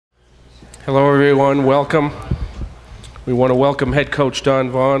Hello, everyone. Welcome. We want to welcome head coach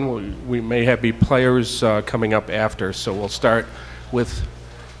Don Vaughn. We may have players coming up after, so we'll start with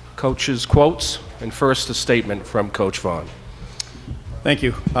coach's quotes, and first a statement from Coach Vaughn. Thank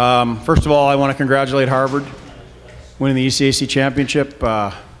you. First of all, I want to congratulate Harvard winning the ECAC Championship.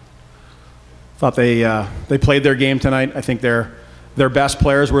 Thought they played their game tonight. I think their best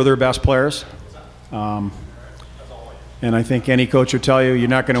players were their best players. And I think any coach would tell you you're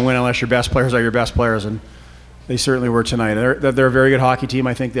not going to win unless your best players are your best players, and they certainly were tonight. They're a very good hockey team.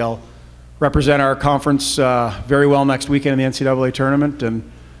 I think they'll represent our conference very well next weekend in the NCAA tournament,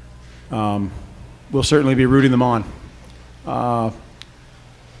 and we'll certainly be rooting them on.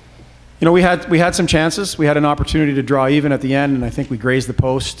 You know, we had some chances. We had an opportunity to draw even at the end, and I think we grazed the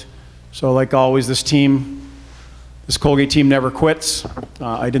post. So like always, this Colgate team never quits.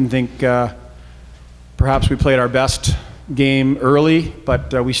 I didn't think perhaps we played our best game early,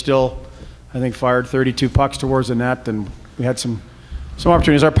 but we still, I think, fired 32 pucks towards the net, and we had some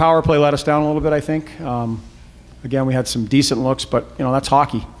opportunities. Our power play let us down a little bit, I think. Again, we had some decent looks, but you know, that's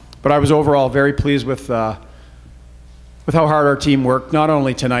hockey. But I was overall very pleased with how hard our team worked, not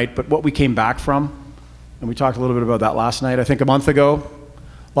only tonight, but what we came back from. And we talked a little bit about that last night. I think a month ago,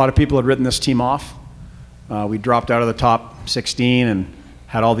 a lot of people had written this team off. We dropped out of the top 16 and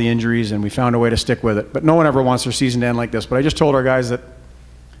had all the injuries, and we found a way to stick with it. But no one ever wants their season to end like this. But I just told our guys that,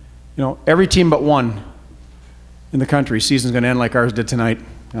 you know, every team but one in the country, season's going to end like ours did tonight.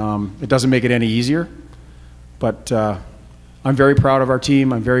 It doesn't make it any easier, but I'm very proud of our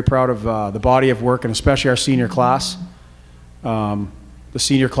team. I'm very proud of the body of work, and especially our senior class. The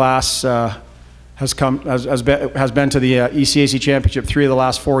senior class has been to the ECAC Championship 3 of the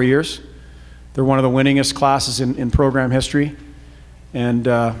last 4 years. They're one of the winningest classes in program history. And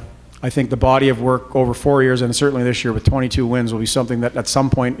I think the body of work over 4 years, and certainly this year with 22 wins, will be something that at some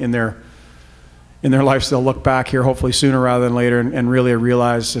point in their lives they'll look back here, hopefully sooner rather than later, and really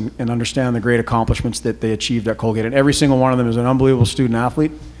realize and understand the great accomplishments that they achieved at Colgate. And every single one of them is an unbelievable student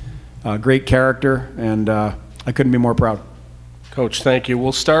athlete, great character, and I couldn't be more proud. Coach, thank you.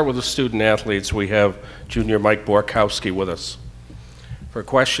 We'll start with the student athletes. We have junior Mike Borkowski with us. For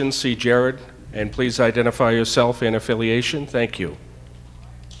questions, see Jared, and please identify yourself and affiliation. Thank you.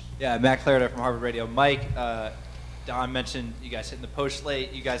 Yeah, Matt Clarida from Harvard Radio. Mike, Don mentioned you guys hitting the post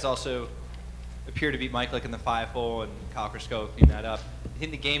late. You guys also appear to beat Mike like in the 5-hole, and Kyle Crisco cleaned that up. Do you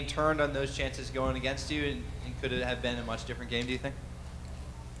think the game turned on those chances going against you, and could it have been a much different game, do you think?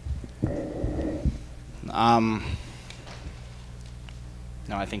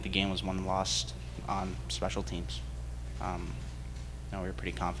 No, I think the game was won and lost on special teams. We were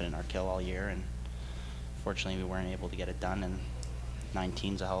pretty confident in our kill all year, and fortunately we weren't able to get it done, and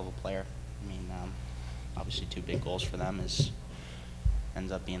 19's a hell of a player. I mean, obviously 2 big goals for them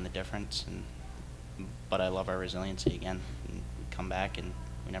ends up being the difference, but I love our resiliency again. And we come back and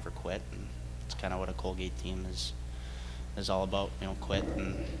we never quit, and it's kind of what a Colgate team is all about, you know, quit,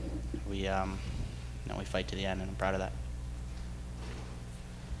 and we fight to the end, and I'm proud of that.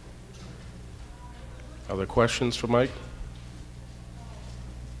 Other questions for Mike?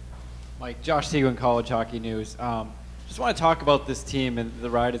 Mike, Josh Seguin, College Hockey News. Just want to talk about this team and the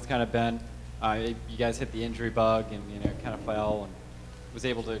ride it's kind of been. You guys hit the injury bug and kind of fell and was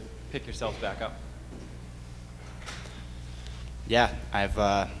able to pick yourselves back up. Yeah, I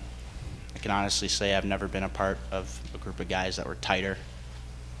can honestly say I've never been a part of a group of guys that were tighter.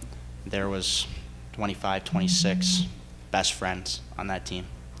 There was 25, 26 best friends on that team.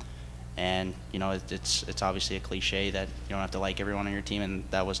 And you know, it's obviously a cliche that you don't have to like everyone on your team, and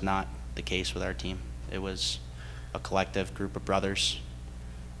that was not the case with our team. It was a collective group of brothers,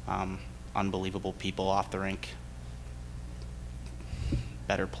 unbelievable people off the rink,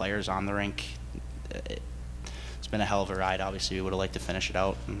 better players on the rink. It's been a hell of a ride. Obviously, we would have liked to finish it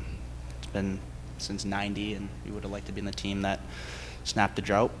out. And it's been since '90, and we would have liked to be in the team that snapped the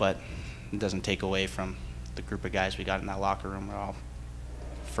drought, but it doesn't take away from the group of guys we got in that locker room. We're all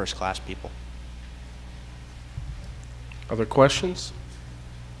first-class people. Other questions?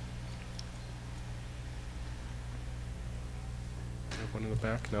 One in the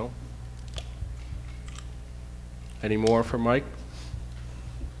back? No? Any more for Mike?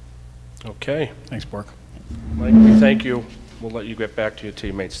 Okay. Thanks, Bork. Mike, we thank you. We'll let you get back to your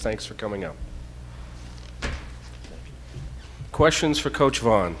teammates. Thanks for coming up. Questions for Coach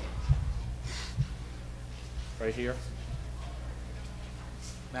Vaughn? Right here.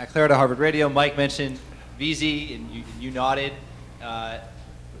 Matt Clarida, Harvard Radio. Mike mentioned VZ, and you nodded.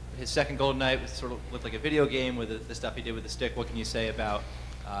 His second goal tonight sort of looked like a video game with the stuff he did with the stick. What can you say about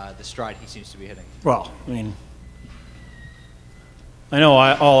the stride he seems to be hitting? Well, I mean, I know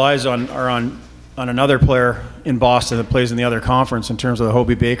all eyes are on another player in Boston that plays in the other conference in terms of the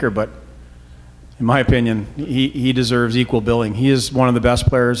Hobie Baker, but in my opinion, he deserves equal billing. He is one of the best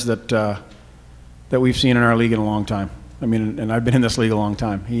players that we've seen in our league in a long time. I mean, and I've been in this league a long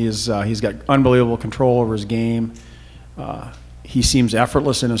time. He's got unbelievable control over his game. He seems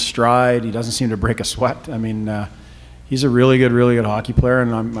effortless in his stride. He doesn't seem to break a sweat. I mean, he's a really good hockey player,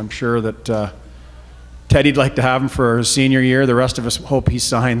 and I'm sure that Teddy'd like to have him for his senior year. The rest of us hope he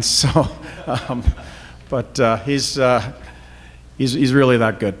signs. So, but he's really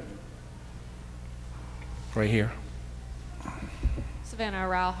that good. Right here. Savannah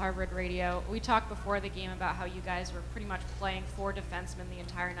Rowell, Harvard Radio. We talked before the game about how you guys were pretty much playing 4 defensemen the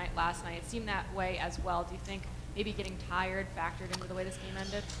entire night last night. It seemed that way as well. Do you think maybe getting tired factored into the way this game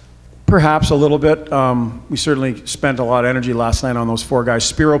ended? Perhaps a little bit. We certainly spent a lot of energy last night on those 4 guys.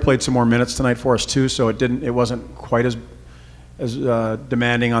 Spiro played some more minutes tonight for us too, so it wasn't quite as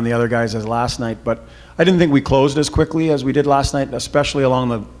demanding on the other guys as last night. But I didn't think we closed as quickly as we did last night, especially along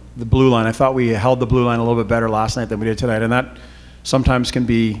the blue line. I thought we held the blue line a little bit better last night than we did tonight, and that sometimes can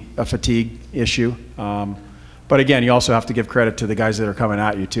be a fatigue issue. But again, you also have to give credit to the guys that are coming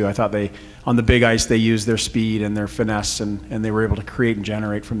at you too. I thought on the big ice, they used their speed and their finesse, and they were able to create and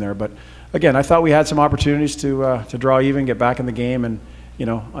generate from there. But again, I thought we had some opportunities to draw even, get back in the game, and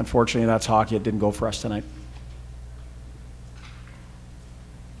unfortunately, that's hockey. It didn't go for us tonight.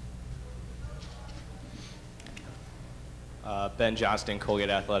 Ben Johnston, Colgate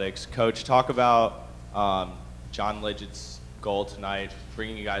Athletics. Coach, talk about John Lidgett's goal tonight,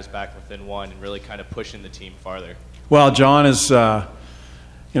 bringing you guys back within 1 and really kind of pushing the team farther. Well, John is,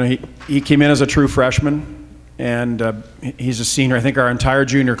 he came in as a true freshman, and he's a senior. I think our entire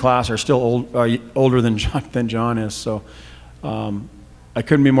junior class are still older than John is. So I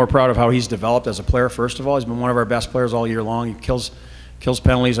couldn't be more proud of how he's developed as a player. First of all, he's been one of our best players all year long. He kills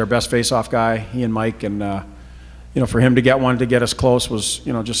penalties. Our best face-off guy. He and Mike, and for him to get one to get us close was,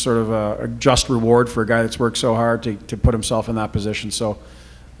 just sort of a just reward for a guy that's worked so hard to put himself in that position. So,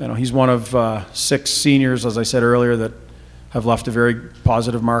 he's one of 6 seniors, as I said earlier, that have left a very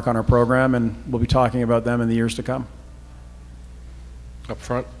positive mark on our program, and we'll be talking about them in the years to come. Up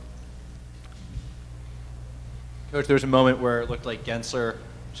front. Coach, there was a moment where it looked like Gensler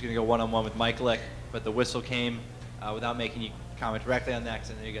was going to go one-on-one with Michalik, but the whistle came without making you comment directly on that,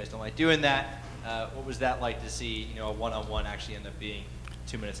 because I know you guys don't like doing that. What was that like to see, a one-on-one actually end up being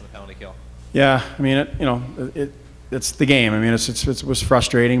 2 minutes on the penalty kill? Yeah, I mean, it's the game. I mean, it was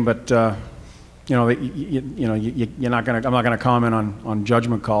frustrating, but you're not gonna. I'm not gonna comment on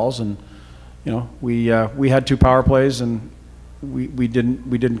judgment calls, and we had 2 power plays, and we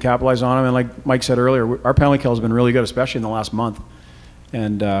didn't capitalize on them. And like Mike said earlier, our penalty kill has been really good, especially in the last month,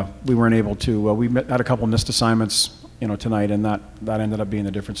 and we weren't able to. We had a couple missed assignments, tonight, and that ended up being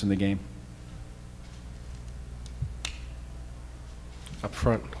the difference in the game. Up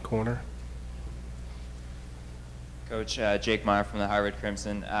front corner. Coach, Jake Meyer from the Harvard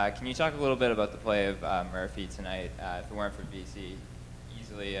Crimson. Can you talk a little bit about the play of Murphy tonight? If it weren't for BC,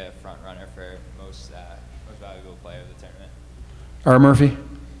 easily a front runner for most valuable player of the tournament. R. Murphy?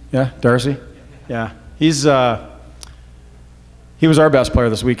 Yeah, Darcy? Yeah. He was our best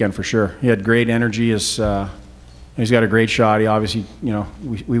player this weekend for sure. He had great energy. He's got a great shot. He obviously,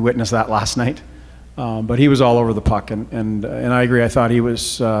 we witnessed that last night. But he was all over the puck, and I agree. I thought he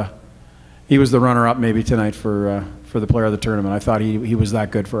was the runner-up maybe tonight for the player of the tournament. I thought he was that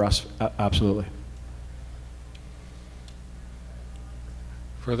good for us. Absolutely.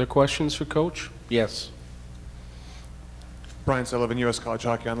 Further questions for Coach? Yes. Brian Sullivan, U.S. College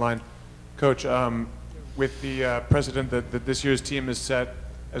Hockey Online. Coach, with the precedent that this year's team is set,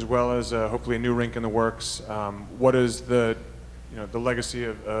 as well as hopefully a new rink in the works, what is the legacy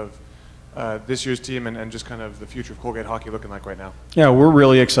of this year's team and just kind of the future of Colgate hockey looking like right now? Yeah, we're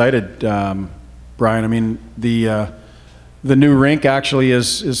really excited, Brian. I mean, the new rink actually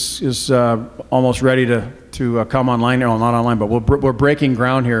is almost ready to come online. No, not online, but we're breaking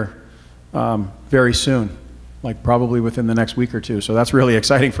ground here very soon, like probably within the next week or 2. So that's really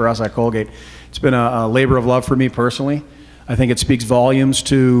exciting for us at Colgate. It's been a labor of love for me personally. I think it speaks volumes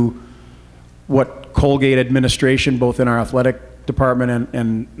to what Colgate administration, both in our athletic department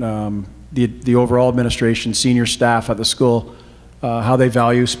and the overall administration, senior staff at the school, how they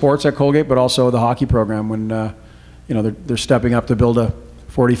value sports at Colgate, but also the hockey program. When they're stepping up to build a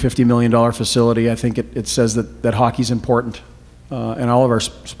 $40–50 million facility, I think it says that hockey's important, and all of our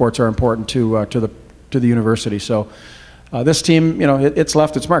sports are important to the university. So this team, it's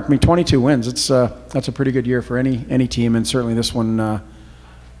left its mark. I mean, 22 wins. That's a pretty good year for any team, and certainly this one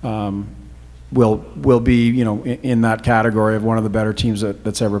will be, you know, in that category of one of the better teams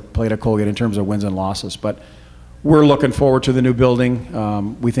that's ever played at Colgate in terms of wins and losses. But we're looking forward to the new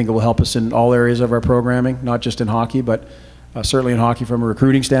building. We think it will help us in all areas of our programming, not just in hockey, but certainly in hockey from a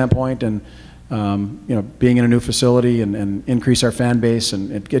recruiting standpoint, and you know, being in a new facility and increase our fan base.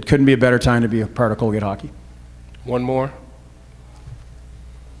 And it couldn't be a better time to be a part of Colgate hockey. One more.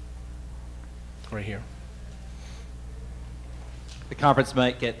 Right here. The conference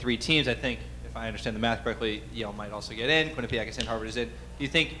might get 3 teams. I think, if I understand the math correctly, Yale might also get in. Quinnipiac is in, Harvard is in. Do you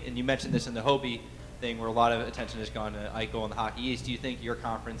think, and you mentioned this in the Hobie thing where a lot of attention has gone to Eichel and the Hockey East, do you think your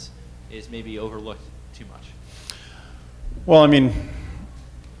conference is maybe overlooked too much? Well, I mean,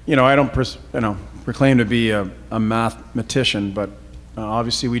 you know, I don't proclaim to be a mathematician, but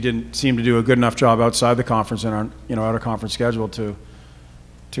obviously we didn't seem to do a good enough job outside the conference and our, you know, out of conference schedule to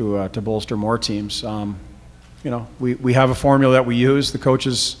bolster more teams. You know, we have a formula that we use. The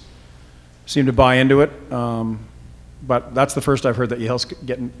coaches seem to buy into it, but that's the first I've heard that Yale's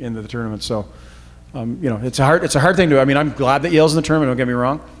getting into the tournament. So, you know, it's a hard thing to. I mean, I'm glad that Yale's in the tournament. Don't get me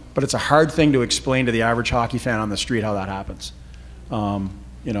wrong, but it's a hard thing to explain to the average hockey fan on the street how that happens.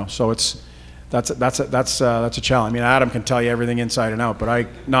 You know, so that's a challenge. I mean, Adam can tell you everything inside and out, but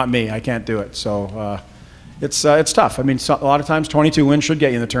not me. I can't do it. So it's tough. I mean, a lot of times 22 wins should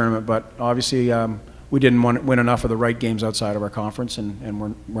get you in the tournament, but obviously we didn't win enough of the right games outside of our conference, and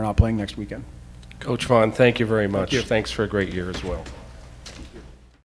we're not playing next weekend. Coach Vaughn, thank you very much. Thank you. Thanks for a great year as well.